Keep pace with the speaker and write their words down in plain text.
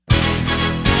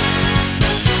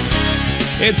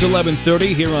It's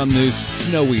 11:30 here on this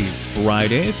snowy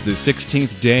Friday. It's the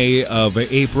 16th day of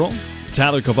April.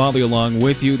 Tyler Cavalli along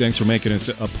with you. Thanks for making us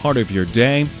a part of your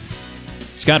day.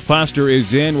 Scott Foster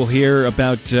is in. We'll hear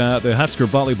about the Husker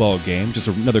volleyball game. Just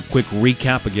another quick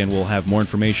recap. Again, we'll have more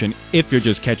information if you're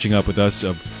just catching up with us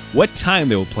of what time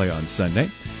they will play on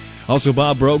Sunday. Also,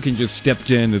 Bob Brogan just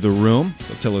stepped into the room.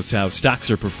 He'll tell us how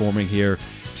stocks are performing here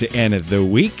to end the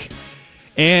week.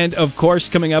 And, of course,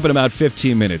 coming up in about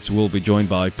 15 minutes, we'll be joined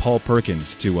by Paul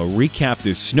Perkins to recap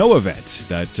this snow event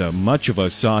that much of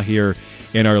us saw here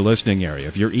in our listening area.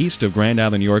 If you're east of Grand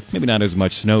Island, New York, maybe not as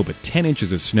much snow, but 10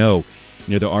 inches of snow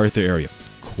near the Arthur area.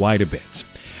 Quite a bit.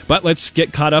 But let's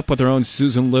get caught up with our own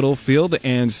Susan Littlefield.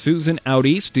 And Susan, out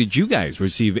east, did you guys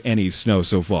receive any snow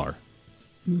so far?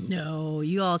 No,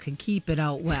 you all can keep it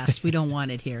out west. We don't want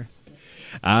it here.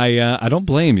 I don't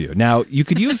blame you. Now, you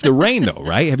could use the rain, though,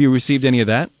 right? Have you received any of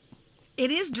that? It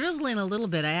is drizzling a little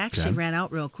bit. I actually ran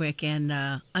out real quick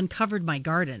and uncovered my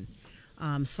garden.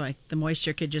 So the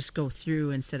moisture could just go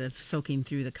through instead of soaking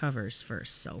through the covers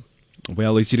first. So,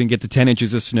 well, at least you didn't get the 10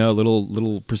 inches of snow.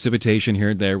 Little precipitation here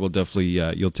and there. We'll definitely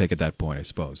you'll take at that point, I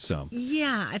suppose. So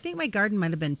yeah, I think my garden might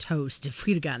have been toast if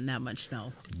we'd gotten that much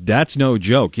snow. That's no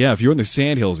joke. Yeah, if you're in the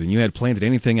Sandhills and you had planted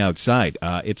anything outside,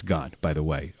 it's gone. By the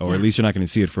way, or at least you're not going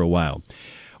to see it for a while.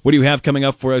 What do you have coming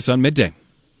up for us on midday?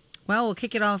 Well, we'll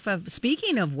kick it off,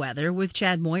 speaking of weather, with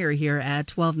Chad Moyer here at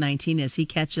 12:19 as he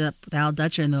catches up with Al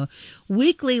Dutcher in the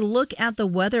weekly look at the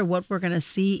weather, what we're going to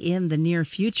see in the near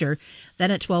future.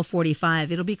 Then at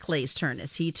 12:45, it'll be Clay's turn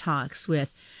as he talks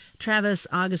with Travis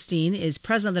Augustine, is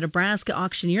president of the Nebraska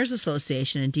Auctioneers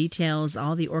Association, and details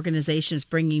all the organizations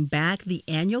bringing back the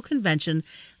annual convention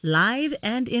live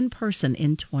and in person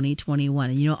in 2021.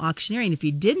 And, auctioneering, if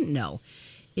you didn't know,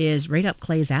 is right up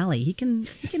Clay's alley. He can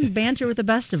banter with the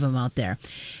best of them out there.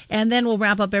 And then we'll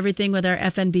wrap up everything with our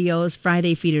FNBO's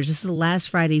Friday Feeders. This is the last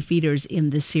Friday Feeders in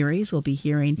this series. We'll be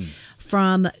hearing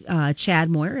from Chad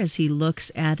Moyer as he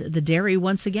looks at the dairy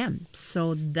once again.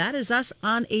 So that is us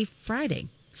on a Friday.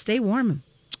 Stay warm.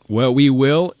 Well, we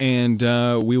will, and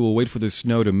we will wait for the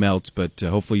snow to melt, but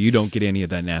hopefully you don't get any of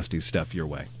that nasty stuff your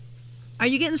way. Are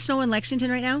you getting snow in Lexington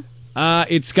right now?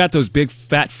 It's got those big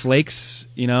fat flakes.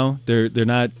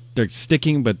 They're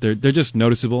sticking, but they're just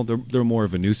noticeable. They're more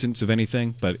of a nuisance of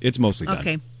anything, but it's mostly done.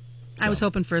 Okay. So I was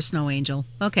hoping for a snow angel.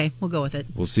 Okay, we'll go with it.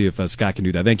 We'll see if Scott can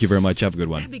do that. Thank you very much. Have a good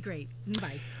one. That'd be great.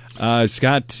 Bye.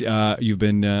 Scott, you've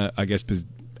been,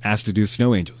 asked to do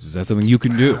snow angels. Is that something you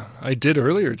can do? I did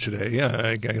earlier today. Yeah,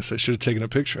 I guess I should have taken a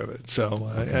picture of it. So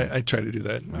I try to do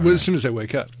that as soon as I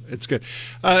wake up. It's good.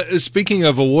 Speaking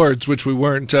of awards, which we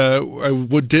weren't,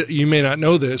 you may not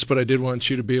know this, but I did want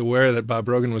you to be aware that Bob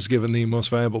Brogan was given the Most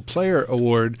Valuable Player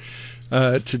award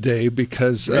today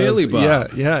because really, Bob?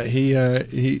 Yeah.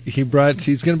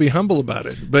 He's going to be humble about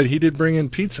it, but he did bring in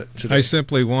pizza today. I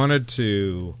simply wanted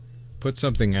to put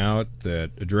something out that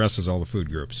addresses all the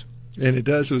food groups. And it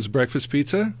does. It was breakfast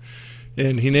pizza,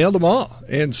 and he nailed them all.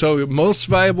 And so Most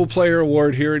Valuable Player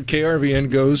award here at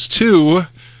KRVN goes to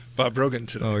Bob Brogan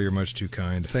today. Oh, you're much too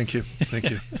kind. Thank you.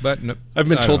 But no, I've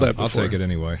been told that before. I'll take it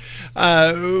anyway.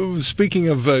 Speaking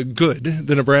of good,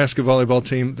 the Nebraska volleyball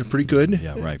team, they're pretty good.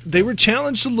 Yeah, right. They were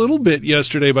challenged a little bit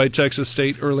yesterday by Texas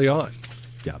State early on.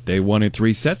 Yeah, they won in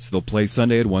 3 sets. They'll play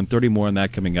Sunday at 1:30. More on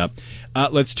that coming up.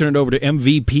 Let's turn it over to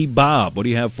MVP Bob. What do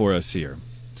you have for us here?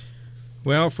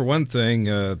 Well, for one thing,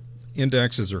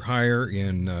 indexes are higher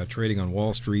in trading on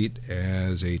Wall Street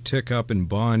as a tick up in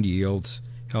bond yields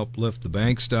help lift the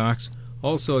bank stocks.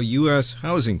 Also, U.S.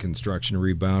 housing construction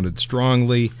rebounded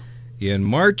strongly in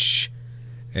March.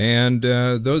 And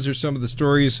those are some of the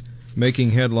stories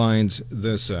making headlines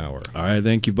this hour. All right,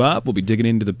 thank you, Bob. We'll be digging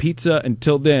into the pizza.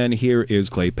 Until then, here is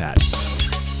Clay Patton.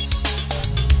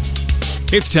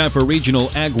 It's time for Regional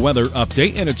Ag Weather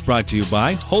Update, and it's brought to you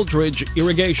by Holdridge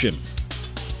Irrigation.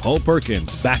 Paul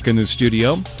Perkins back in the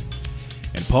studio.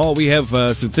 And, Paul, we have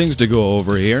some things to go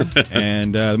over here.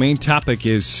 And the main topic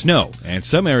is snow. And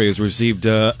some areas received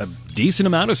a decent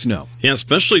amount of snow. Yeah,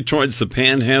 especially towards the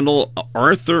Panhandle.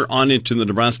 Arthur on into the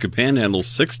Nebraska Panhandle,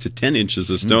 6 to 10 inches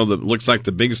of snow. That looks like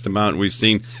the biggest amount we've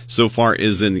seen so far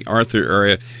is in the Arthur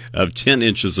area of 10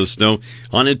 inches of snow.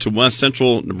 On into west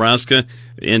central Nebraska.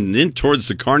 And then towards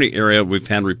the Kearney area, we've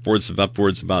had reports of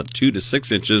upwards about 2 to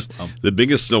 6 inches. The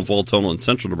biggest snowfall total in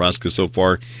central Nebraska so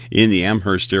far in the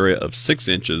Amherst area of 6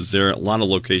 inches. There are a lot of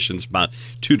locations about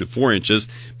 2 to 4 inches.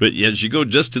 But as you go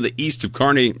just to the east of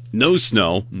Kearney, no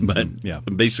snow. But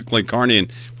basically Kearney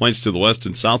and points to the west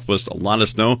and southwest, a lot of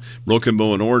snow. Broken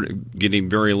Bow and Ord getting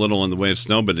very little in the way of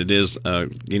snow, but it is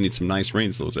getting some nice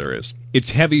rains in those areas.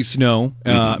 It's heavy snow.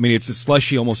 I mean, it's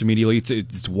slushy almost immediately.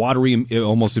 It's watery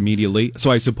almost immediately.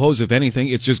 So I suppose, if anything,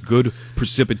 it's just good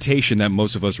precipitation that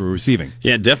most of us were receiving.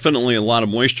 Yeah, definitely a lot of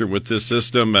moisture with this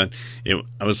system. I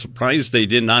was surprised they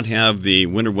did not have the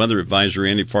winter weather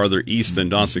advisory any farther east than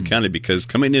Dawson County, because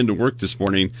coming into work this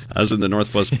morning, I was in the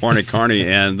northwest part of Kearney,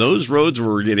 and those roads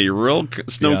were getting real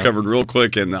snow-covered real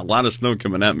quick, and a lot of snow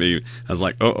coming at me. I was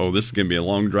like, this is going to be a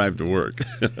long drive to work.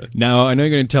 Now, I know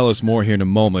you're going to tell us more here in a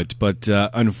moment, but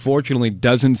unfortunately,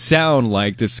 doesn't sound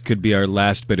like this could be our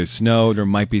last bit of snow. There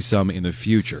might be some in the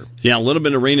future. Yeah, a little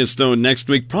bit of rain and snow next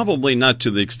week, probably not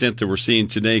to the extent that we're seeing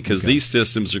today, because these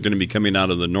systems are going to be coming out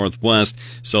of the northwest,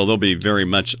 so they'll be very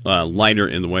much lighter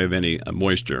in the way of any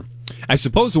moisture. I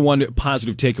suppose the one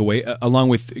positive takeaway, along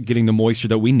with getting the moisture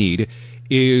that we need,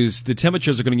 is the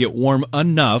temperatures are going to get warm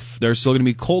enough. They're still going to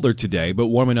be colder today, but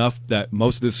warm enough that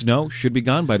most of the snow should be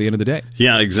gone by the end of the day.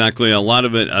 Yeah, exactly. A lot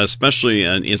of it, especially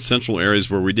in central areas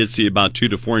where we did see about 2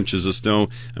 to 4 inches of snow.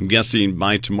 I'm guessing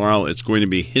by tomorrow it's going to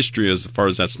be history as far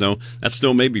as that snow. That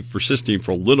snow may be persisting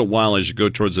for a little while as you go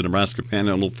towards the Nebraska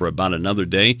Panhandle for about another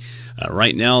day.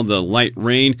 Right now, the light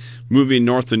rain moving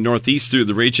north and northeast through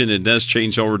the region. It does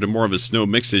change over to more of a snow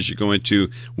mix as you go into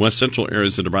west central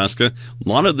areas of Nebraska. A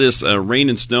lot of this rain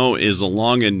and snow is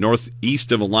along and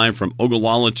northeast of a line from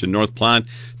Ogallala to North Platte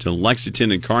to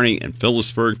Lexington and Kearney and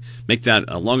Phillipsburg. Make that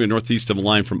along and northeast of a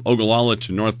line from Ogallala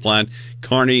to North Platte,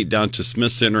 Kearney down to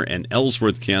Smith Center and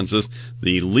Ellsworth, Kansas.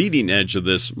 The leading edge of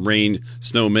this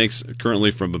rain-snow mix currently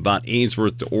from about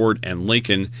Ainsworth to Ord and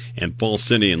Lincoln and Falls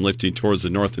City and lifting towards the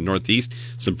north and northeast.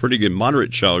 Some pretty good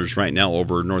moderate showers right now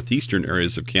over northeastern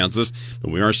areas of Kansas,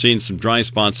 but we are seeing some dry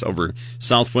spots over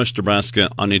southwest Nebraska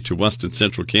on into west and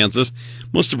central Kansas.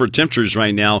 Most of our temperatures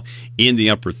right now in the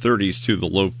upper 30s to the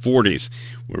low 40s.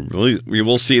 We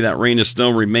will see that rain and snow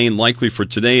remain likely for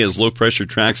today as low pressure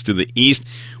tracks to the east.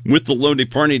 With the low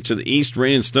departing to the east,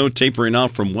 rain and snow tapering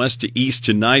off from west to east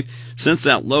tonight. Since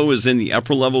that low is in the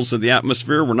upper levels of the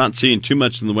atmosphere, we're not seeing too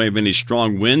much in the way of any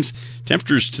strong winds.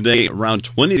 Temperatures today around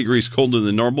 20 degrees colder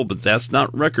than normal, but that's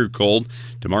not record cold.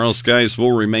 Tomorrow skies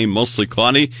will remain mostly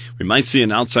cloudy. We might see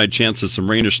an outside chance of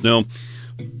some rain or snow,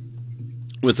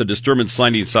 with a disturbance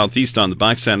sliding southeast on the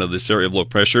backside of this area of low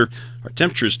pressure. Our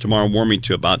temperatures tomorrow warming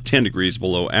to about 10 degrees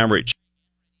below average.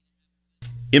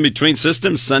 In between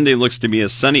systems, Sunday looks to be a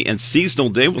sunny and seasonal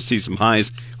day. We'll see some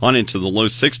highs on into the low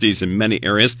 60s in many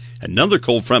areas. Another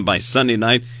cold front by Sunday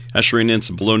night, ushering in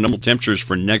some below normal temperatures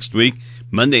for next week.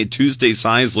 Monday and Tuesday's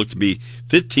highs look to be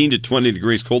 15 to 20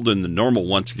 degrees colder than the normal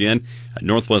once again. A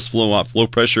northwest flow off low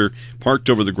pressure parked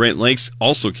over the Great Lakes,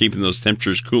 also keeping those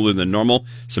temperatures cooler than normal.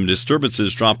 Some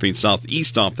disturbances dropping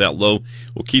southeast off that low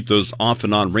will keep those off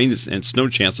and on rain and snow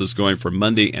chances going for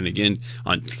Monday and again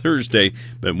on Thursday.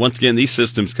 But once again, these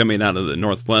systems coming out of the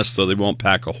northwest, so they won't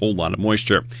pack a whole lot of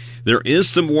moisture. There is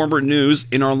some warmer news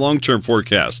in our long-term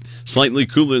forecast. Slightly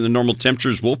cooler than normal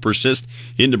temperatures will persist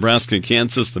in Nebraska and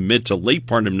Kansas the mid to late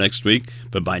part of next week,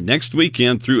 but by next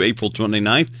weekend through April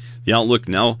 29th, the outlook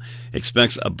now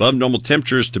expects above normal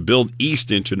temperatures to build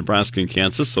east into Nebraska and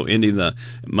Kansas, so ending the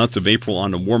month of April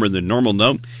on a warmer than normal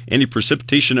note. Any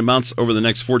precipitation amounts over the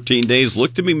next 14 days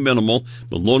look to be minimal,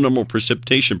 but low normal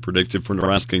precipitation predicted for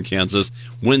Nebraska and Kansas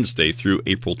Wednesday through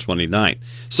April 29th.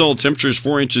 So temperatures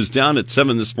 4 inches down at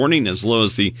 7 this morning, as low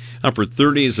as the upper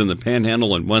 30s in the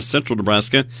Panhandle and west central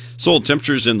Nebraska. Soil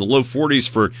temperatures in the low 40s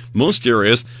for most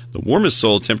areas. The warmest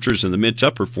soil temperatures in the mid to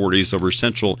upper 40s over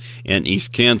central and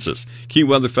east Kansas. Key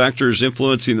weather factors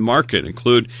influencing the market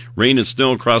include rain and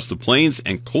snow across the plains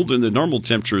and colder than normal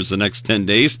temperatures the next 10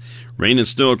 days. Rain and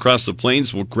snow across the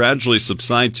plains will gradually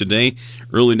subside today.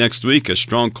 Early next week, a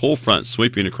strong cold front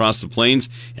sweeping across the plains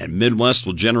and Midwest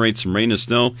will generate some rain and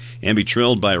snow and be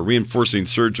trailed by a reinforcing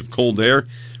surge of cold air.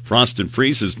 Frost and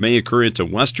freezes may occur into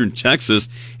western Texas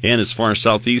and as far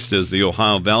southeast as the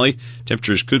Ohio Valley.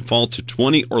 Temperatures could fall to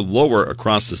 20 or lower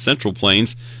across the central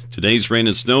plains. Today's rain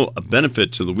and snow, a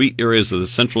benefit to the wheat areas of the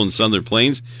central and southern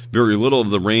plains. Very little of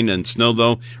the rain and snow,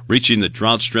 though, reaching the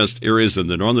drought-stressed areas of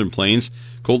the northern plains.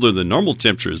 Colder than normal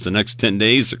temperatures the next 10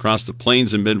 days across the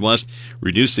plains and Midwest,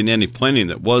 reducing any planting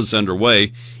that was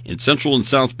underway. In central and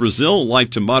south Brazil,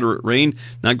 light to moderate rain,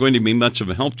 not going to be much of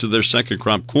a help to their second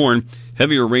crop corn.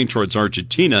 Heavier rain towards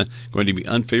Argentina, going to be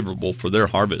unfavorable for their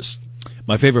harvest.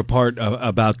 My favorite part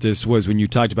about this was when you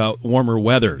talked about warmer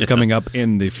weather coming up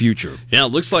in the future. Yeah, it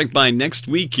looks like by next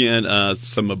weekend,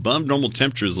 some above normal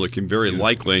temperatures looking very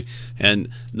likely. And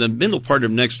the middle part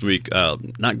of next week,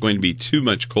 not going to be too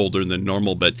much colder than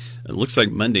normal, but it looks like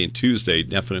Monday and Tuesday,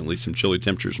 definitely some chilly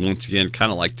temperatures once again,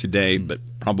 kind of like today, but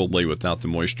probably without the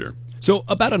moisture. So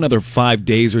about another 5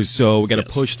 days or so, we got to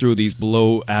push through these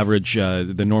below average,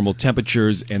 the normal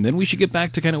temperatures, and then we should get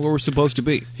back to kind of where we're supposed to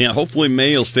be. Yeah, hopefully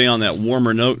May will stay on that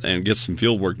warmer note and get some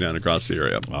field work done across the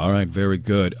area. All right, very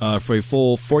good. For a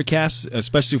full forecast,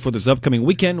 especially for this upcoming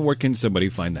weekend, where can somebody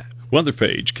find that? Weather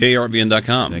page,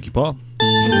 krvn.com. Thank you, Paul.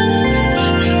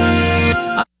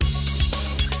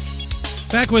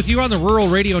 Back with you on the Rural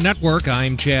Radio Network,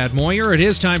 I'm Chad Moyer. It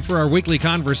is time for our weekly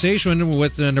conversation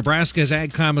with Nebraska's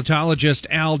ag climatologist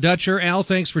Al Dutcher. Al,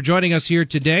 thanks for joining us here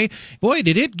today. Boy,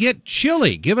 did it get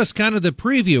chilly. Give us kind of the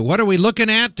preview. What are we looking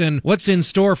at and what's in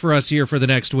store for us here for the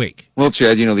next week? Well,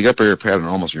 Chad, the upper air pattern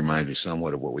almost reminds me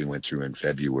somewhat of what we went through in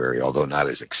February, although not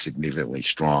as significantly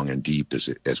strong and deep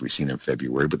as we've seen in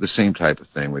February, but the same type of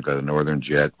thing. We've got a northern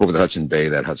jet over the Hudson Bay.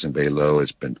 That Hudson Bay low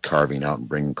has been carving out and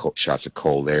bringing shots of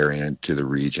cold air into the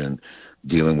region,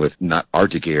 dealing with not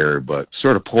Arctic air, but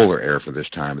sort of polar air for this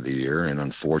time of the year. And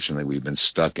unfortunately, we've been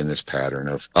stuck in this pattern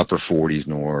of upper 40s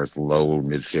north, low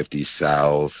mid 50s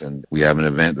south. And we have an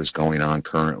event that's going on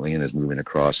currently and is moving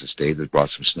across the state that brought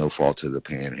some snowfall to the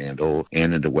Panhandle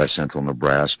and into west central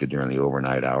Nebraska during the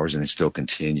overnight hours. And it still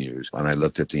continues. When I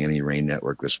looked at the Any Rain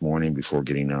Network this morning before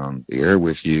getting on the air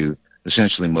with you,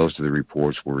 essentially most of the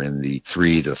reports were in the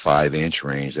 3 to 5 inch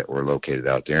range that were located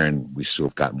out there, and we still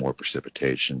have got more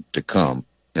precipitation to come.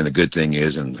 And the good thing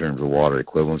is, in terms of water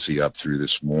equivalency up through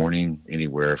this morning,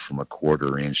 anywhere from a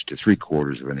 1/4 inch to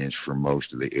 3/4 of an inch for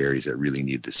most of the areas that really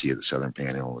need to see at the southern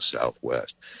panhandle and the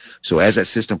southwest. So as that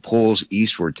system pulls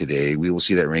eastward today, we will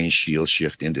see that rain shield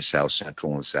shift into south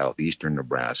central and southeastern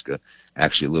Nebraska.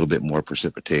 Actually, a little bit more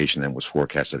precipitation than was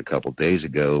forecasted a couple days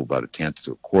ago, about 1/10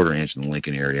 to a 1/4 inch in the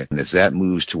Lincoln area. And as that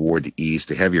moves toward the east,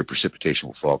 the heavier precipitation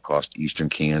will fall across eastern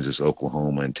Kansas,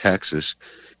 Oklahoma, and Texas.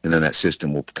 And then that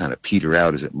system will kind of peter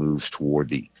out as it moves toward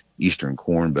the eastern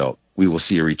Corn Belt. We will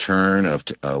see a return of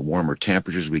warmer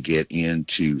temperatures we get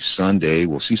into Sunday.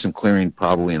 We'll see some clearing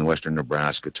probably in western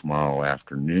Nebraska tomorrow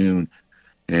afternoon,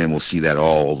 and we'll see that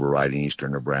all overriding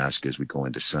eastern Nebraska as we go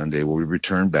into Sunday. We'll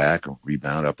return back,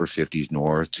 rebound upper 50s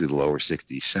north to the lower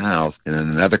 60s south, and then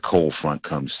another cold front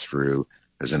comes through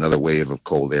as another wave of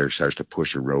cold air starts to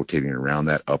push or rotating around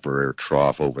that upper air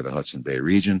trough over the Hudson Bay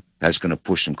region. That's going to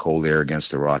push some cold air against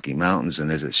the Rocky Mountains,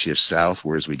 and as it shifts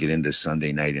southward as we get into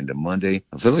Sunday night into Monday,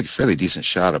 I feel like a fairly decent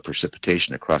shot of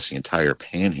precipitation across the entire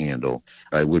panhandle.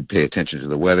 I would pay attention to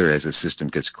the weather as the system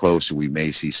gets closer. We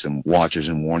may see some watches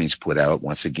and warnings put out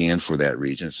once again for that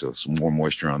region, so some more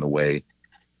moisture on the way.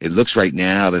 It looks right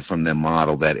now that from the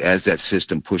model that as that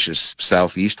system pushes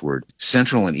southeastward,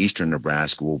 central and eastern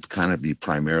Nebraska will kind of be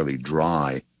primarily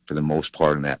dry for the most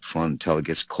part in that front until it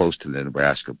gets close to the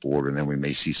Nebraska border, and then we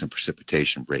may see some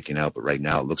precipitation breaking out. But right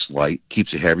now it looks light,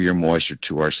 keeps a heavier moisture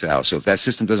to our south. So if that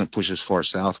system doesn't push as far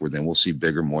southward, then we'll see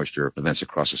bigger moisture events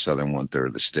across the southern 1/3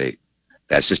 of the state.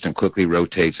 That system quickly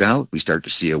rotates out. We start to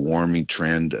see a warming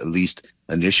trend, at least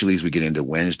initially as we get into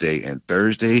Wednesday and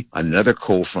Thursday. Another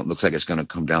cold front looks like it's going to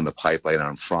come down the pipeline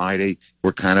on Friday.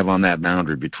 We're kind of on that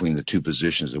boundary between the two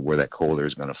positions of where that cold air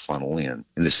is going to funnel in.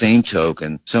 In the same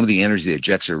token, some of the energy that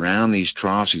ejects around these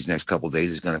troughs these next couple of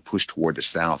days is going to push toward the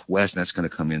southwest, and that's going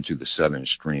to come in through the southern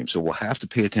stream. So we'll have to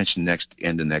pay attention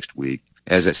end of next week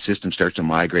as that system starts to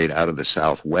migrate out of the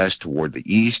southwest toward the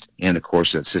east, and of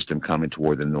course that system coming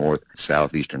toward the north,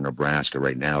 southeastern Nebraska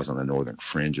right now is on the northern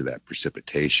fringe of that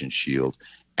precipitation shield.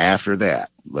 After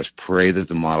that, let's pray that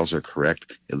the models are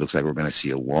correct. It looks like we're going to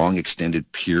see a long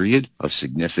extended period of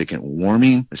significant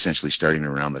warming, essentially starting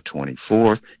around the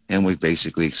 24th, and we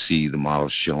basically see the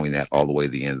models showing that all the way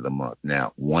to the end of the month.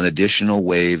 Now, one additional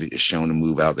wave is shown to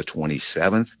move out the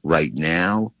 27th. Right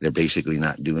now, they're basically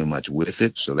not doing much with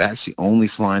it, so that's the only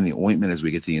fly in the ointment as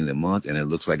we get to the end of the month, and it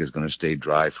looks like it's going to stay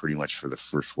dry pretty much for the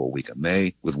first full week of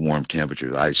May with warm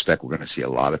temperatures. I expect we're going to see a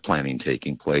lot of planting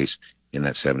taking place in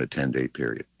that 7 to 10 day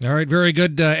period. All right, very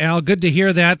good, Al. Good to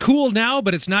hear that. Cool now,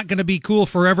 but it's not going to be cool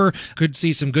forever. Could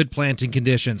see some good planting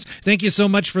conditions. Thank you so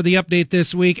much for the update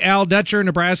this week. Al Dutcher,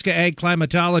 Nebraska ag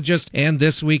climatologist, and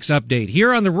this week's update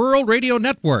here on the Rural Radio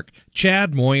Network.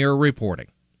 Chad Moyer reporting.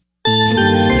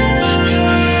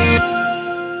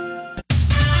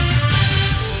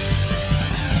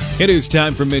 It is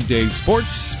time for Midday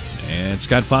Sports, and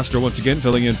Scott Foster once again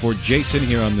filling in for Jason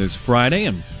here on this Friday.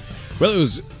 And well, it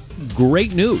was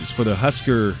great news for the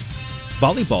Husker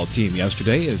volleyball team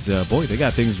yesterday. As boy, they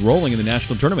got things rolling in the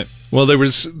national tournament. Well, there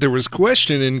was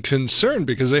question and concern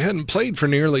because they hadn't played for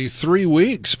nearly 3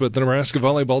 weeks, but the Nebraska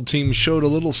volleyball team showed a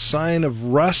little sign of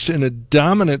rust in a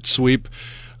dominant sweep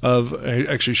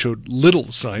actually showed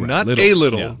little sign, not a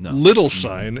little, yeah, no. little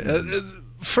sign.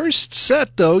 First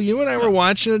set, though, you and I were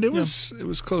watching it. It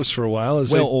was close for a while.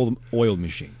 Well-oiled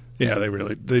machine. Yeah,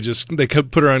 they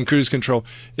could put her on cruise control.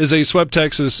 As they swept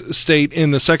Texas State in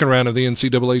the second round of the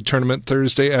NCAA tournament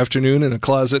Thursday afternoon in a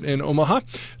closet in Omaha.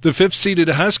 The fifth-seeded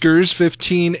Huskers,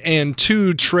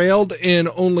 15-2, trailed in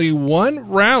only one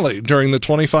rally during the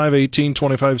 25-18,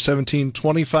 25-17,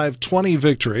 25-20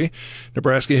 victory.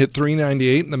 Nebraska hit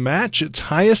 .398 in the match, its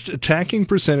highest attacking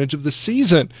percentage of the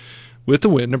season. With the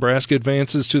win, Nebraska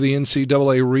advances to the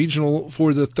NCAA Regional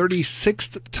for the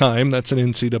 36th time. That's an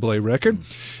NCAA record.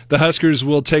 The Huskers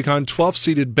will take on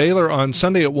 12th-seeded Baylor on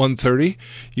Sunday at 1:30.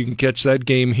 You can catch that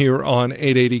game here on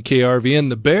 880 KRVN.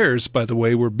 The Bears, by the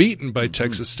way, were beaten by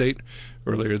Texas State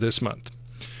earlier this month.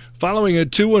 Following a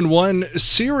 2-1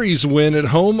 series win at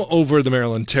home over the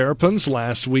Maryland Terrapins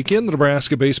last weekend, the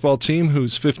Nebraska baseball team,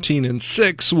 who's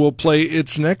 15-6, will play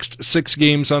its next 6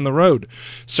 games on the road,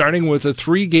 starting with a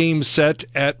 3-game set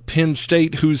at Penn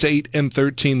State, who's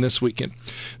 8-13 this weekend.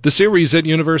 The series at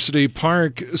University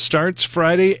Park starts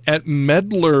Friday at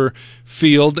Medler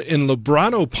Field in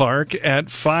Lebrano Park at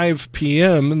 5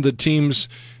 p.m. The teams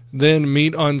then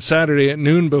meet on Saturday at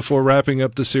noon before wrapping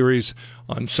up the series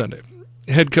on Sunday.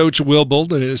 Head coach Will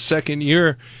Bolden, in his second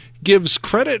year, gives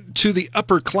credit to the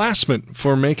upperclassmen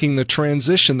for making the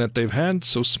transition that they've had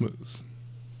so smooth.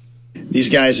 These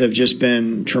guys have just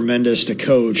been tremendous to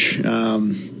coach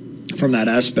from that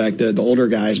aspect, the older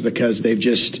guys, because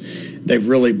they've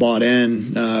really bought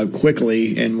in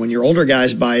quickly. And when your older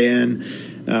guys buy in,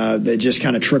 that just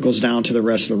kind of trickles down to the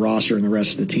rest of the roster and the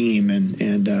rest of the team.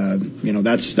 And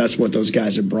that's what those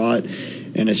guys have brought.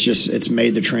 And it's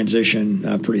made the transition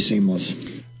pretty seamless.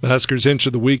 The Huskers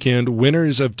enter the weekend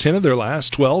winners of 10 of their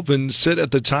last 12 and sit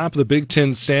at the top of the Big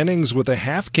Ten standings with a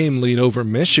half-game lead over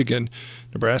Michigan.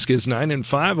 Nebraska is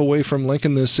 9-5 away from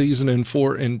Lincoln this season and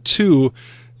 4-2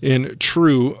 in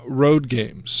true road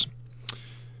games.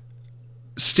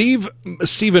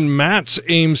 Steven Matz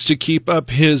aims to keep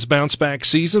up his bounce-back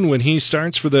season when he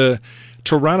starts for the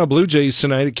Toronto Blue Jays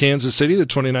tonight at Kansas City. The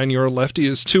 29-year-old lefty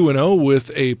is 2-0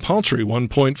 with a paltry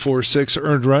 1.46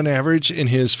 earned run average in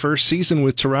his first season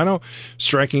with Toronto,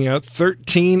 striking out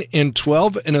 13 in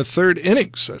 12 in a third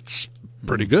innings. That's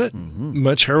pretty good. Mm-hmm.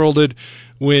 Much heralded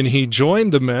when he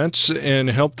joined the Mets and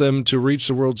helped them to reach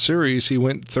the World Series. He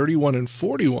went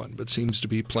 31-41, but seems to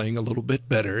be playing a little bit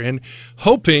better. And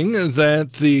hoping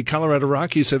that the Colorado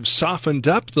Rockies have softened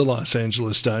up the Los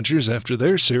Angeles Dodgers after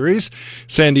their series,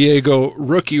 San Diego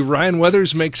rookie Ryan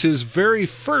Weathers makes his very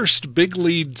first big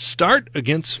league start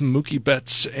against Mookie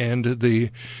Betts and the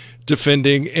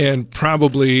defending and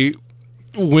probably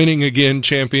winning again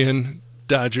champion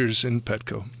Dodgers in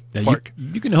Petco Park.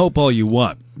 You can hope all you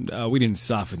want. We didn't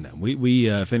soften them. We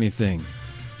if anything,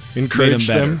 encouraged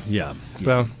made them them. better. Yeah.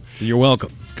 Well, so you're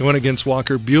welcome. Going against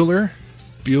Walker Buehler.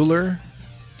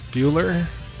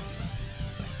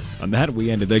 On that,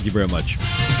 we ended. Thank you very much.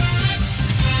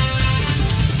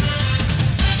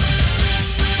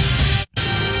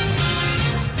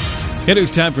 It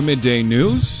is time for Midday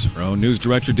News. Our own news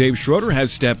director, Dave Schroeder,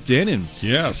 has stepped in. And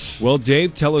yes. Well,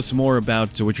 Dave, tell us more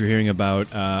about what you're hearing about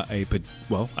a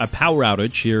power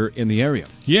outage here in the area.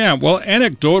 Yeah, well,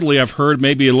 anecdotally, I've heard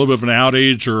maybe a little bit of an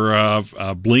outage or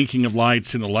a blinking of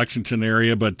lights in the Lexington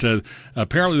area, but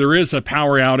apparently there is a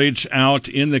power outage out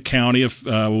in the county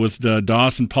with the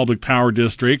Dawson Public Power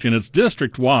District, and it's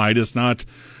district-wide. It's not...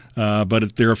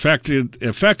 but they're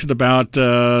affected about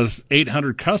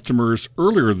 800 customers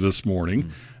earlier this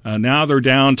morning. Now they're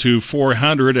down to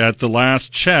 400 at the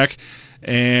last check,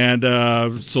 and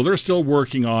so they're still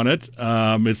working on it.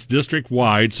 It's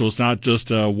district-wide, so it's not just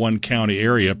one county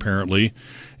area, apparently.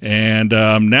 And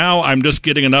now I'm just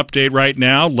getting an update right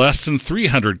now. Less than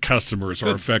 300 customers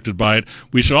are affected by it.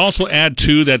 We should also add,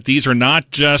 too, that these are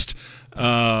not just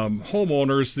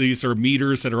homeowners. These are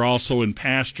meters that are also in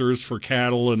pastures for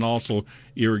cattle and also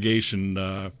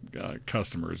irrigation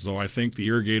customers. So I think the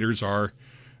irrigators are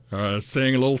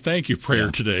saying a little thank you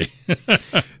prayer today.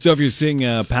 So if you're seeing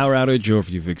a power outage or if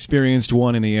you've experienced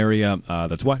one in the area,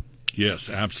 that's why. Yes,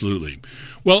 absolutely.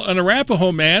 Well, an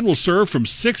Arapahoe man will serve from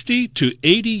 60 to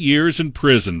 80 years in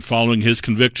prison following his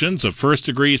convictions of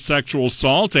first-degree sexual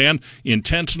assault and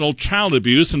intentional child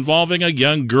abuse involving a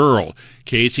young girl.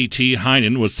 Casey T.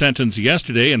 Heinen was sentenced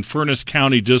yesterday in Furnace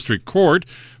County District Court.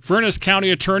 Furnace County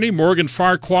Attorney Morgan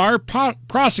Farquhar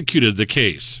prosecuted the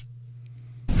case.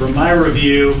 From my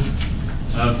review,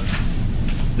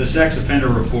 of the sex offender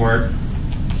report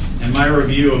and my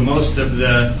review of most of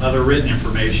the other written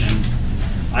information,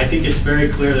 I think it's very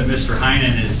clear that Mr.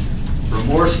 Heinen is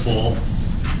remorseful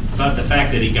about the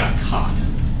fact that he got caught.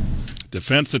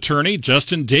 Defense attorney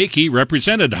Justin Dakey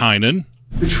represented Heinen.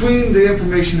 Between the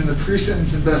information in the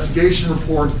pre-sentence investigation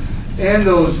report and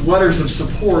those letters of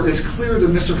support, it's clear that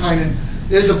Mr. Heinen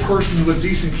is a person with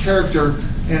decent character,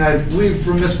 and I believe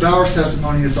from Ms. Bauer's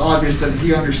testimony it's obvious that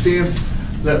he understands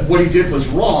that what he did was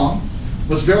wrong,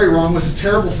 was very wrong, was a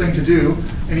terrible thing to do,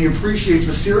 and he appreciates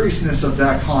the seriousness of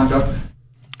that conduct.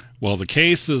 Well, the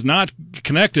case is not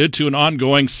connected to an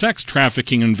ongoing sex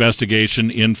trafficking investigation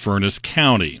in Furnas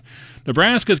County.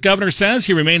 Nebraska's governor says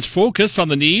he remains focused on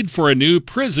the need for a new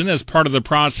prison as part of the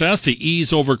process to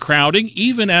ease overcrowding,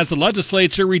 even as the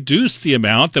legislature reduced the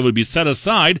amount that would be set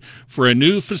aside for a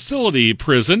new facility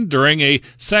prison during a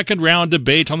second-round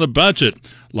debate on the budget.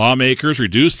 Lawmakers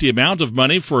reduced the amount of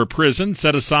money for a prison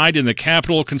set aside in the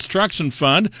Capital Construction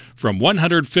Fund from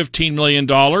 $115 million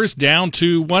down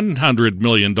to $100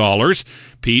 million.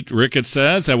 Pete Ricketts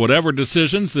says that whatever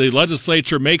decisions the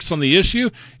legislature makes on the issue,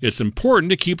 it's important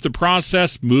to keep the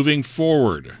process moving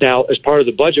forward. Now, as part of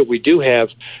the budget, we do have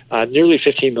nearly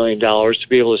 $15 million to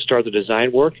be able to start the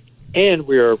design work, and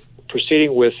we are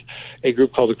proceeding with a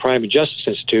group called the Crime and Justice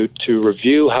Institute to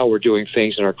review how we're doing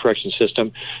things in our correction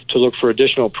system, to look for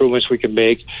additional improvements we can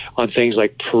make on things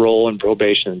like parole and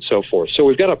probation and so forth. So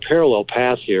we've got a parallel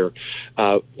path here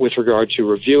with regard to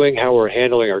reviewing how we're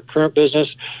handling our current business,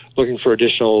 looking for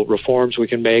additional reforms we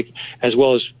can make, as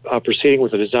well as proceeding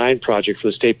with a design project for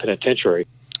the state penitentiary.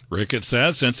 Ricketts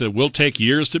says since it will take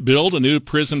years to build a new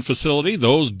prison facility,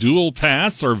 those dual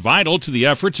paths are vital to the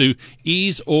effort to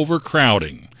ease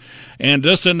overcrowding. And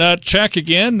just a check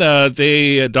again,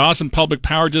 the Dawson Public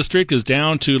Power District is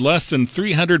down to less than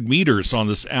 300 meters on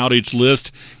this outage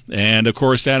list. And, of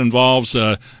course, that involves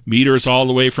meters all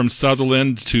the way from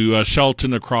Sutherland to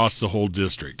Shelton across the whole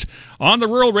district. On the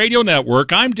Rural Radio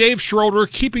Network, I'm Dave Schroeder,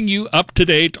 keeping you up to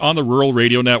date on the Rural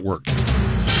Radio Network.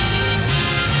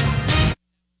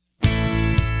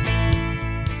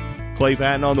 Clay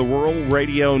Patton on the Rural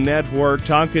Radio Network.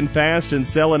 Talking fast and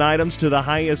selling items to the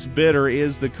highest bidder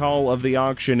is the call of the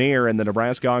auctioneer, and the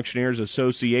Nebraska Auctioneers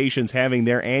Association's having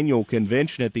their annual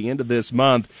convention at the end of this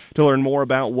month. To learn more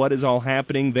about what is all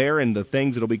happening there and the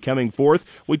things that will be coming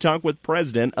forth, we talk with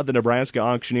President of the Nebraska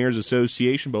Auctioneers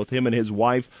Association. Both him and his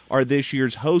wife are this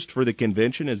year's host for the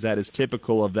convention, as that is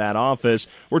typical of that office.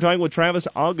 We're talking with Travis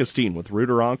Augustine with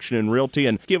Reuter Auction and Realty,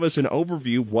 and give us an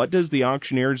overview. What does the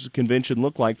Auctioneers Convention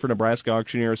look like for Nebraska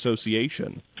Auctioneer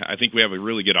Association? I think we have a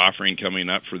really good offering coming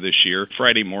up for this year.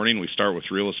 Friday morning, we start with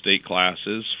real estate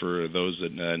classes for those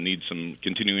that need some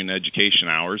continuing education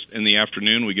hours. In the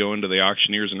afternoon, we go into the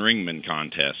Auctioneers and Ringmen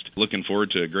contest. Looking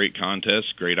forward to a great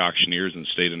contest, great auctioneers in the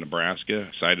state of Nebraska.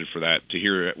 Excited for that, to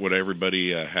hear what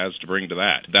everybody has to bring to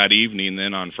that. That evening,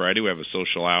 then on Friday, we have a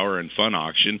social hour and fun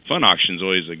auction. Fun auction's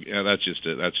always that's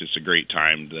just a great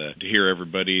time to hear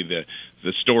everybody.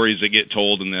 The stories that get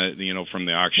told and from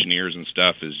the auctioneers and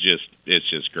stuff it's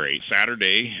just great.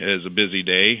 Saturday is a busy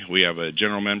day. We have a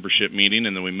general membership meeting,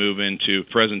 and then we move into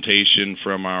presentation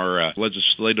from our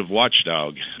legislative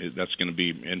watchdog. That's going to be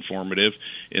informative.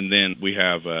 And then we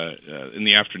have in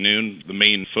the afternoon, the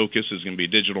main focus is going to be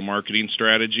digital marketing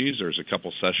strategies. There's a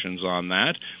couple sessions on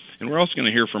that. And we're also going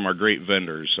to hear from our great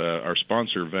vendors. Our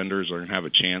sponsor vendors are going to have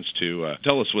a chance to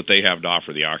tell us what they have to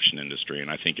offer the auction industry. And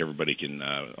I think everybody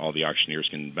all the auctioneers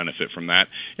can benefit from that.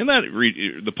 And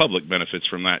the public benefits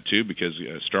from that, too, because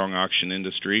a strong auction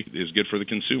industry is good for the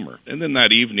consumer. And then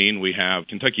that evening, we have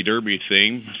Kentucky Derby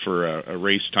theme for a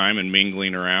race time and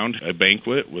mingling around, a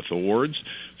banquet with awards,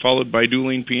 followed by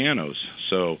dueling pianos.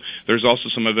 So there's also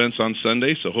some events on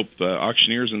Sunday, so hope the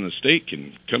auctioneers in the state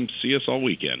can come see us all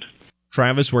weekend.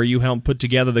 Travis, where you helped put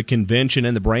together the convention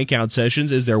and the breakout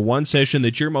sessions, is there one session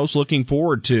that you're most looking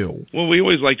forward to? Well, we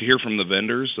always like to hear from the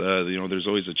vendors. There's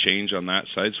always a change on that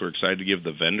side, so we're excited to give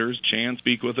the vendors a chance to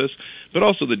speak with us, but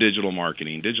also the digital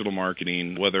marketing. Digital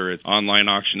marketing, whether it's online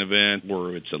auction event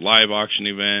or it's a live auction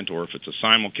event or if it's a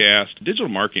simulcast, digital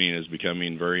marketing is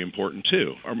becoming very important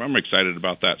too. I'm excited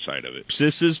about that side of it.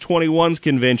 This is 21's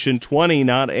convention, 20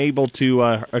 not able to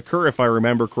occur, if I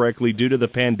remember correctly, due to the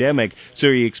pandemic. So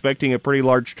are you expecting a pretty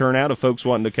large turnout of folks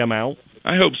wanting to come out?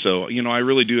 I hope so. I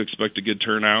really do expect a good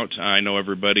turnout. I know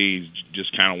everybody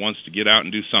just kind of wants to get out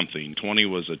and do something. 20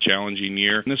 was a challenging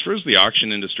year. And as far as the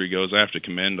auction industry goes, I have to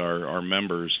commend our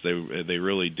members. They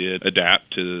really did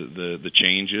adapt to the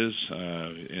changes,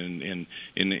 and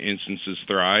in instances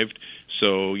thrived.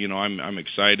 So, I'm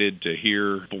excited to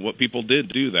hear what people did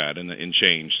do that and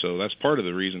change. So that's part of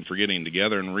the reason for getting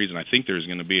together, and the reason I think there's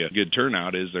going to be a good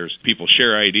turnout is there's people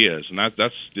share ideas, and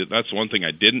that's one thing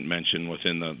I didn't mention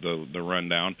within the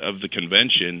rundown of the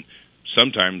convention.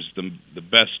 Sometimes the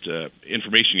best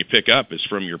information you pick up is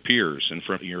from your peers and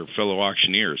from your fellow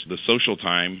auctioneers. The social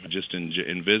time, just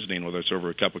in visiting, whether it's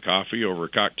over a cup of coffee, over a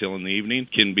cocktail in the evening,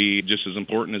 can be just as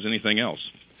important as anything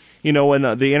else. In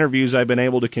the interviews I've been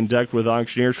able to conduct with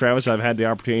auctioneers, Travis, I've had the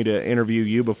opportunity to interview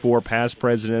you before, past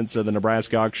presidents of the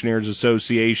Nebraska Auctioneers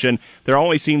Association. There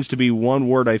always seems to be one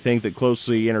word, I think, that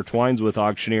closely intertwines with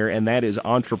auctioneer, and that is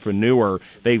entrepreneur.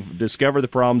 They've discovered the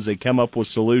problems, they come up with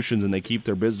solutions, and they keep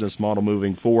their business model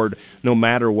moving forward no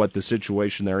matter what the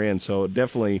situation they're in. So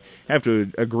definitely have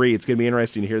to agree. It's going to be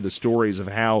interesting to hear the stories of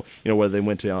how, whether they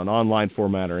went to an online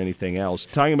format or anything else.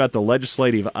 Talking about the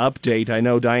legislative update, I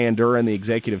know Diane Duran, the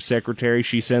executive secretary,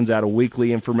 she sends out a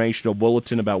weekly informational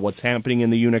bulletin about what's happening in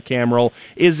the unicameral.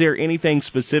 Is there anything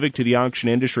specific to the auction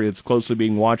industry that's closely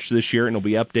being watched this year and will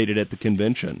be updated at the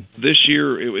convention? This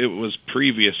year, it was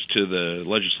previous to the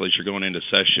legislature going into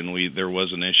session. There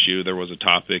was an issue, there was a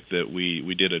topic that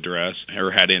we did address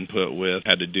or had input with,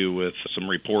 had to do with some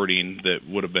reporting that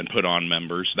would have been put on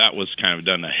members. That was kind of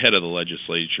done ahead of the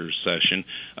legislature session.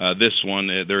 This one,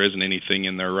 there isn't anything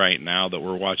in there right now that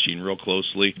we're watching real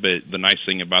closely, but the nice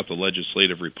thing about the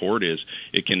legislative report is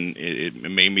it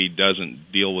maybe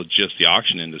doesn't deal with just the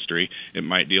auction industry. It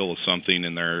might deal with something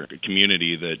in their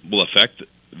community that will affect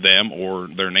them or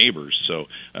their neighbors. So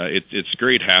it's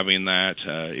great having that.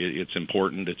 It's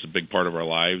important. It's a big part of our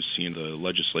lives. The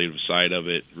legislative side of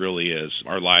it really is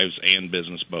our lives and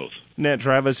business both. Now,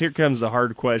 Travis, here comes the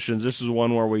hard questions. This is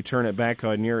one where we turn it back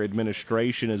on your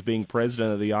administration as being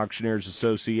president of the Auctioneers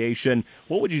Association.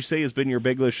 What would you say has been your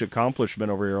biggest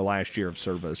accomplishment over your last year of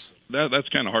service? That's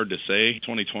kind of hard to say.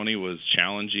 2020 was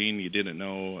challenging. You didn't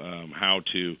know how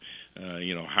to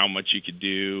how much you could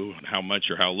do, how much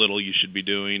or how little you should be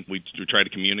doing. We tried to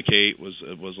communicate was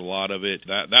a lot of it.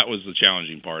 That was the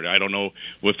challenging part. I don't know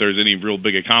if there's any real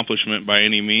big accomplishment by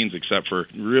any means, except for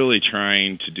really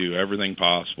trying to do everything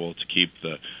possible to keep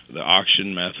the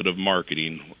auction method of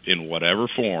marketing in whatever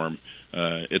form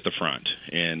at the front,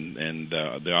 and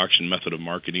the auction method of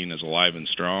marketing is alive and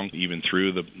strong even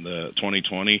through the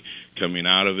 2020. Coming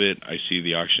out of it, I see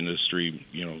the auction industry,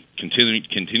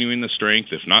 continuing the strength,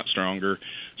 if not stronger.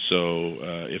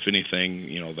 So, if anything,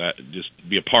 that just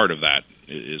be a part of that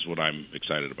is what I'm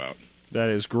excited about. That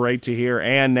is great to hear.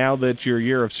 And now that your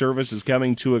year of service is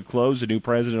coming to a close, a new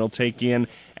president will take in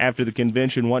after the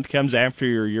convention. What comes after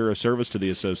your year of service to the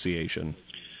association?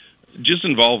 Just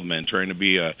involvement, trying to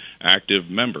be an active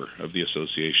member of the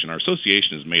association. Our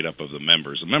association is made up of the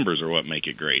members. The members are what make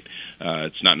it great.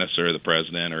 It's not necessarily the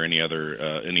president or any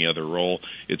other role.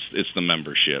 It's the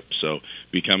membership. So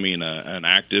becoming an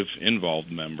active,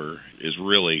 involved member is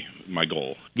really my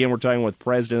goal. Again, we're talking with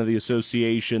president of the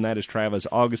association. That is Travis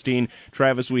Augustine.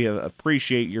 Travis, we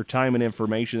appreciate your time and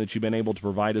information that you've been able to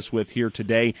provide us with here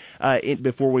today.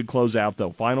 Before we close out,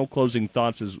 though, final closing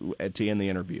thoughts to end the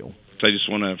interview. I just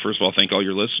want to, first of all, thank all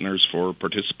your listeners for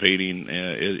participating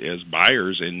as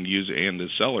buyers and as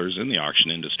sellers in the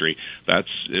auction industry. That's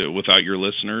without your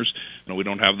listeners, we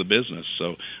don't have the business.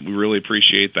 So we really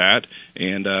appreciate that.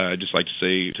 And I'd just like to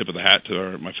say tip of the hat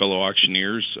to my fellow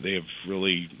auctioneers. They have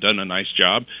really done a nice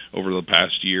job over the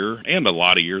past year and a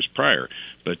lot of years prior.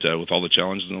 But with all the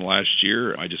challenges in the last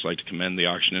year, I just like to commend the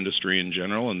auction industry in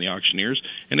general and the auctioneers.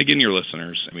 And again, your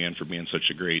listeners, for being such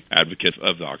a great advocate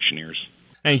of the auctioneers.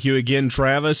 Thank you again,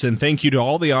 Travis, and thank you to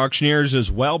all the auctioneers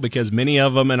as well, because many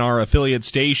of them in our affiliate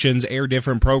stations air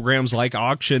different programs like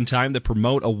Auction Time that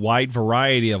promote a wide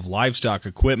variety of livestock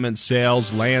equipment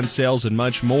sales, land sales, and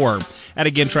much more. And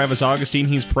again, Travis Augustine,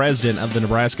 he's president of the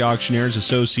Nebraska Auctioneers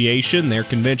Association. Their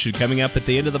convention coming up at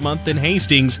the end of the month in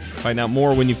Hastings. Find out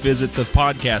more when you visit the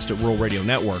podcast at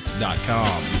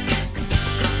ruralradionetwork.com.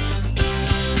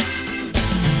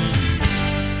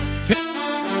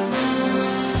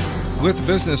 With the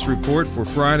business report for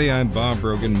Friday, I'm Bob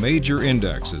Brogan. Major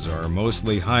indexes are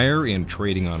mostly higher in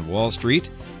trading on Wall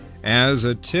Street as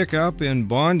a tick up in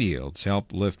bond yields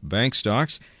help lift bank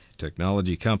stocks.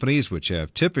 Technology companies, which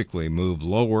have typically moved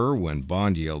lower when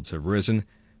bond yields have risen,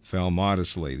 fell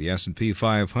modestly. The S&P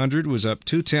 500 was up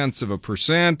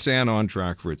 0.2% and on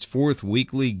track for its fourth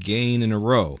weekly gain in a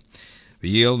row. The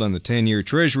yield on the 10-year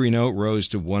Treasury note rose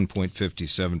to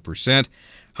 1.57%.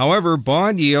 However,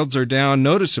 bond yields are down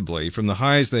noticeably from the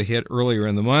highs they hit earlier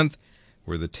in the month,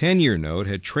 where the 10-year note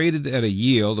had traded at a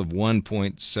yield of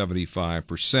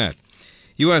 1.75%.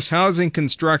 U.S. housing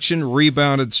construction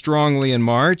rebounded strongly in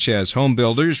March as home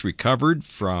builders recovered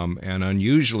from an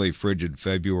unusually frigid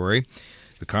February.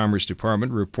 The Commerce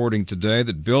Department reporting today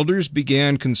that builders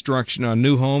began construction on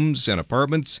new homes and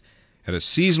apartments at a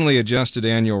seasonally adjusted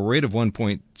annual rate of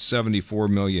 1.74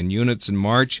 million units in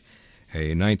March,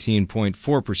 a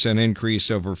 19.4% increase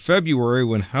over February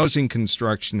when housing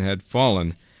construction had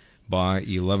fallen by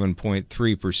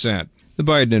 11.3%. The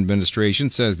Biden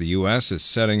administration says the U.S. is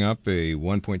setting up a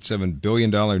 $1.7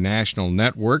 billion national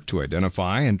network to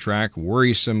identify and track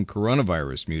worrisome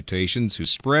coronavirus mutations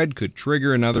whose spread could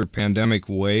trigger another pandemic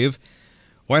wave.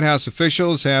 White House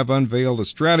officials have unveiled a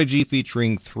strategy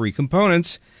featuring 3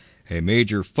 components: a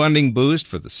major funding boost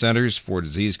for the Centers for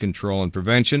Disease Control and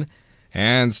Prevention,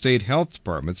 and state health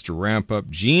departments to ramp up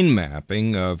gene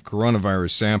mapping of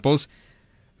coronavirus samples,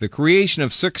 the creation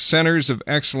of 6 centers of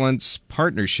excellence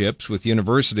partnerships with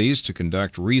universities to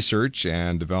conduct research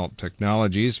and develop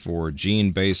technologies for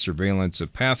gene-based surveillance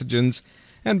of pathogens,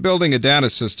 and building a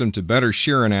data system to better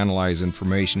share and analyze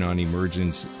information on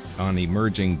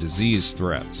emerging disease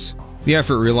threats. The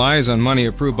effort relies on money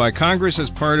approved by Congress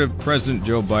as part of President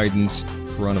Joe Biden's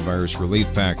coronavirus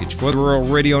relief package. For the Rural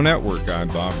Radio Network, I'm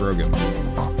Bob Brogan.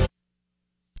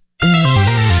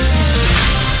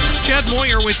 Chad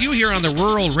Moyer with you here on the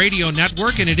Rural Radio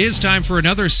Network, and it is time for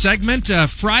another segment,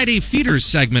 Friday Feeders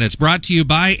segment. It's brought to you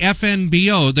by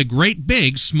FNBO, the Great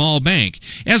Big Small Bank.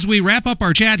 As we wrap up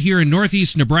our chat here in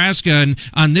northeast Nebraska and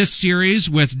on this series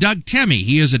with Doug Temme.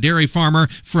 He is a dairy farmer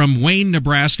from Wayne,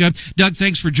 Nebraska. Doug,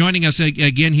 thanks for joining us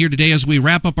again here today as we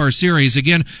wrap up our series.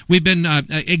 Again, we've been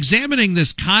examining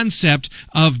this concept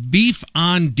of beef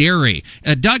on dairy.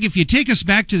 Doug, if you take us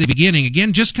back to the beginning,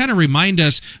 again, just kind of remind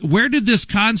us, where did this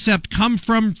concept come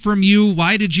from you?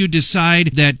 Why did you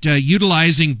decide that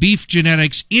utilizing beef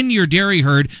genetics in your dairy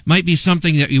herd might be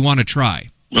something that you want to try?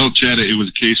 Well, Chad, it was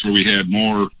a case where we had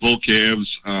more bull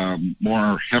calves,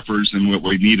 more heifers than what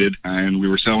we needed, and we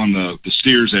were selling the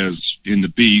steers as in the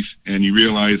beef, and you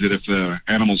realize that if the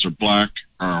animals are black,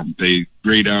 they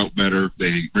grade out better,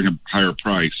 they bring a higher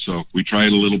price. So we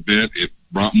tried a little bit, it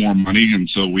brought more money, and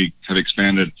so we have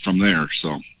expanded from there.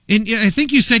 So. And I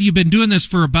think you said you've been doing this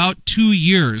for about 2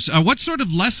 years. What sort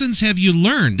of lessons have you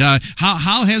learned?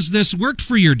 How has this worked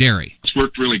for your dairy? It's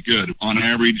worked really good. On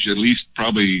average, at least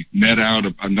probably net out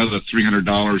another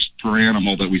 $300 per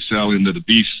animal that we sell into the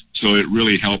beef. So it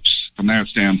really helps from that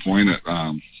standpoint. It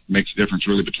makes a difference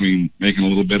really between making a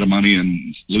little bit of money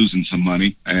and losing some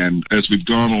money. And as we've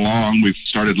gone along, we've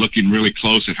started looking really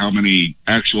close at how many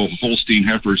actual Holstein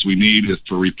heifers we need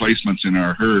for replacements in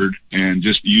our herd, and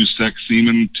just use sex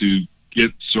semen to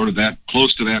get sort of that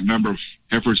close to that number of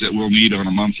heifers that we'll need on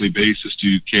a monthly basis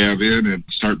to calve in and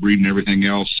start breeding everything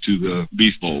else to the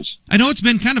beef bulls. I know it's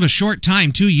been kind of a short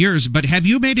time, 2 years, but have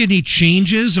you made any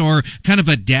changes or kind of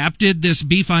adapted this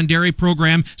beef on dairy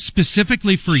program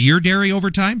specifically for your dairy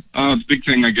over time? The big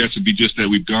thing, I guess, would be just that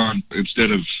we've gone,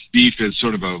 instead of beef as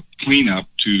sort of a cleanup,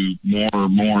 to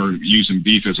more using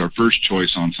beef as our first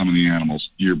choice on some of the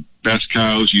animals. Your best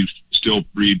cows, you still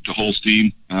breed to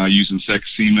Holstein using sex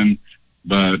semen,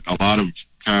 but a lot of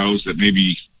cows that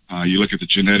maybe you look at the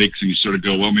genetics and you sort of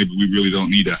go, well, maybe we really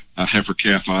don't need a heifer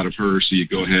calf out of her, so you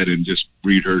go ahead and just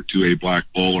breed her to a black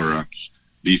bull or a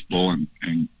beef bull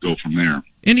and go from there.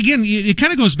 And again, it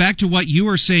kind of goes back to what you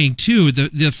were saying, too,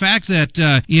 the fact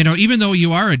that, even though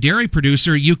you are a dairy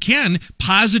producer, you can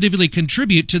positively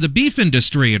contribute to the beef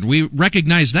industry, and we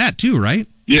recognize that, too, right?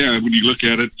 Yeah, when you look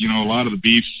at it, a lot of the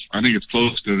beef, I think it's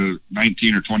close to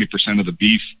 19 or 20% of the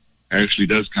beef actually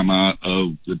does come out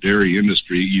of the dairy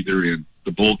industry, either in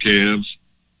the bull calves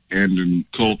and in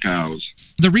cull cows.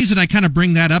 The reason I kind of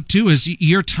bring that up, too, is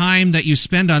your time that you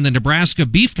spend on the Nebraska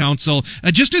Beef Council.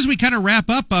 Just as we kind of wrap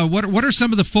up, what are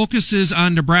some of the focuses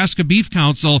on Nebraska Beef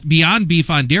Council beyond beef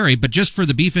on dairy, but just for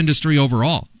the beef industry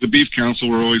overall? The Beef Council,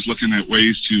 we're always looking at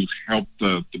ways to help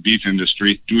the beef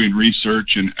industry, doing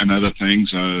research and other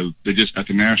things. They just, at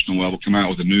the national level, come out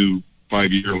with a new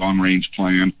 5-year long-range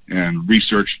plan and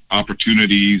research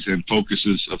opportunities and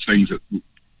focuses of things that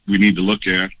we need to look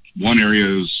at. One area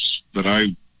is that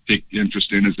I take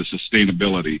interest in is the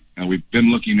sustainability. And we've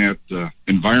been looking at the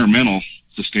environmental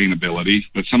sustainability,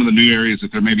 but some of the new areas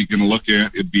that they're maybe going to look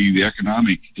at would be the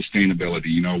economic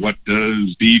sustainability. What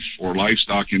does beef or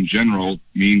livestock in general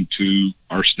mean to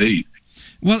our state?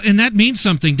 Well, and that means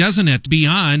something, doesn't it,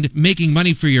 beyond making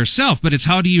money for yourself, but it's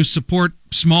how do you support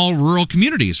small rural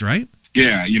communities, right?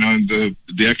 Yeah, the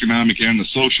economic and the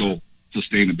social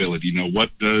sustainability.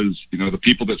 What does, the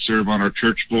people that serve on our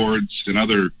church boards and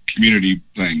other community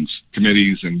things,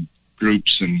 committees and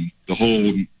groups and the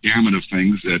whole gamut of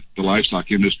things that the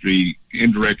livestock industry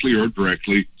indirectly or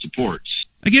directly supports.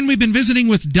 Again, we've been visiting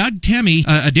with Doug Temme,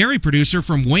 a dairy producer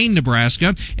from Wayne,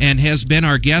 Nebraska, and has been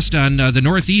our guest on the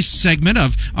Northeast segment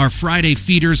of our Friday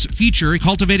Feeders feature,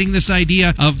 cultivating this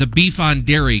idea of the beef on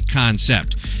dairy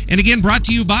concept. And again, brought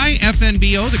to you by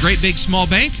FNBO, the Great Big Small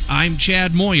Bank. I'm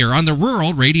Chad Moyer on the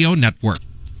Rural Radio Network.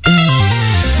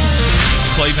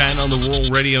 Clay Patton on the Rural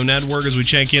Radio Network as we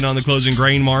check in on the closing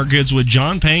grain markets with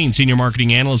John Payne, Senior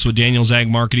Marketing Analyst with Daniels Ag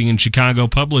Marketing in Chicago,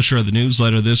 publisher of the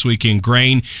newsletter This Week in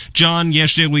Grain. John,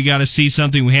 yesterday we got to see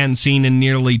something we hadn't seen in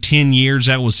nearly 10 years.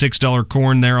 That was $6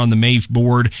 corn there on the May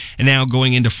board. And now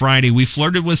going into Friday, we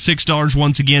flirted with $6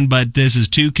 once again, but this is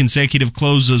 2 consecutive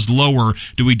closes lower.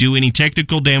 Do we do any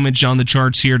technical damage on the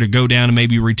charts here to go down and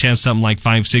maybe retest something like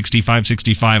 560,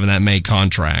 565 in that May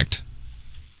contract?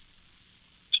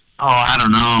 Oh, I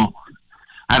don't know.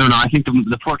 I think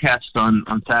the forecast on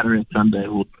Saturday and Sunday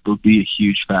will be a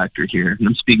huge factor here. And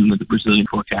I'm speaking with the Brazilian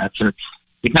forecaster.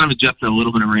 They kind of adjusted a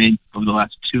little bit of rain over the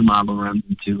last 2 model runs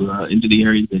into the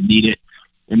areas that need it.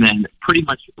 And then pretty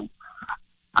much,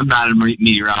 I'm not a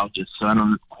meteorologist, so I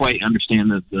don't quite understand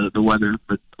the weather.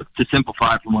 But to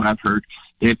simplify from what I've heard,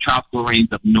 they have tropical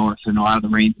rains up north, and a lot of the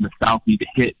rains in the south need to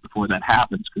hit before that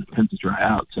happens because it tends to dry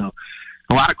out. So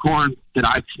a lot of corn that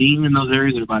I've seen in those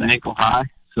areas are about ankle high,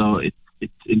 so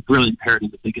it's really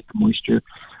imperative that they get the moisture.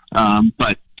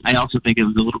 But I also think it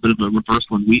was a little bit of a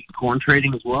reversal in wheat and corn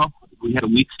trading as well. We had a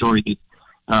wheat story that,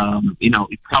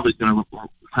 it probably is going to,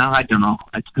 I don't know.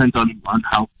 It depends on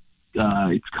how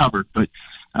it's covered. But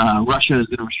Russia is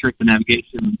going to restrict the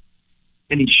navigation of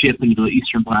any ship into the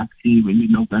eastern Black Sea in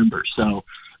mid-November. So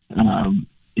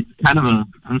it's kind of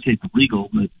I don't say it's illegal,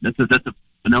 but that's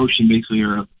an ocean basically,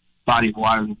 or a body of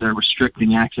water that they're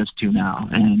restricting access to now.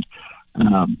 And,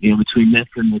 between this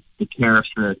and the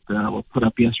tariffs that were put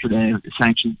up yesterday, the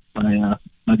sanctions by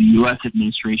the U.S.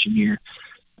 administration here,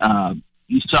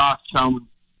 you saw some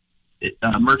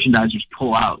merchandisers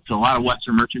pull out. So a lot of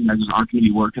Western merchandisers aren't going to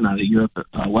be working out of Europe,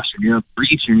 Western Europe, or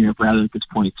Eastern Europe rather at this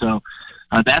point. So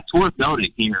that's worth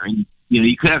noting here. And,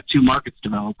 you could have 2 markets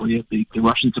develop where you have the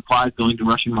Russian supplies going to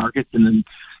Russian markets and then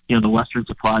the Western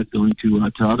supplies going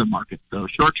to other markets. So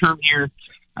short term here,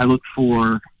 I look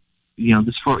for,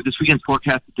 this weekend's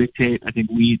forecast to dictate. I think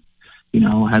wheat,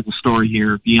 has a story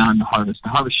here beyond the harvest. The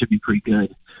harvest should be pretty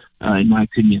good, in my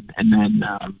opinion. And then,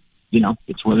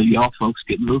 it's whether y'all folks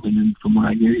get moving. And from what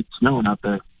I hear, it's snowing out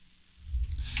there.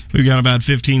 We've got about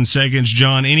 15 seconds.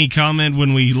 John, any comment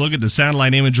when we look at the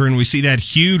satellite imagery and we see that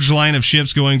huge line of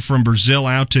ships going from Brazil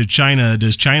out to China?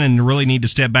 Does China really need to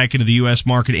step back into the U.S.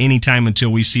 market anytime until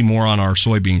we see more on our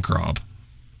soybean crop?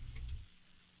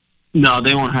 No,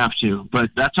 they won't have to,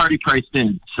 but that's already priced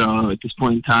in. So at this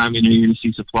point in time, you're going to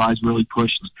see supplies really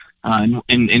pushed. And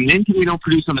anything we don't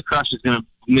produce on the crush is going to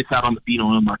miss out on the bean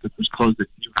oil market, which closed at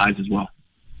new highs as well.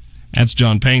 That's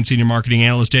John Payne, Senior Marketing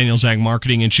Analyst, Daniels Ag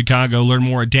Marketing in Chicago. Learn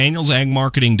more at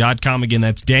danielsagmarketing.com. Again,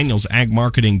 that's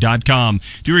danielsagmarketing.com.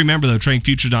 Do remember, though, trading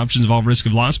futures and options involve risk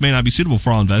of loss, may not be suitable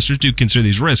for all investors. Do consider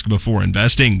these risks before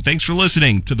investing. Thanks for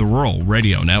listening to the Rural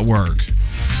Radio Network.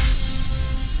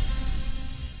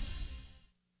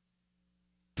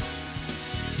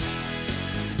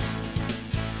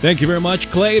 Thank you very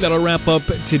much, Clay. That'll wrap up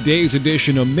today's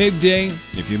edition of Midday.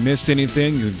 If you missed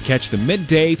anything, you can catch the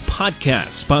Midday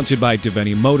podcast, sponsored by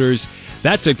Devaney Motors.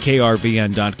 That's at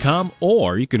krvn.com,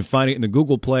 or you can find it in the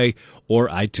Google Play or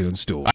iTunes Store.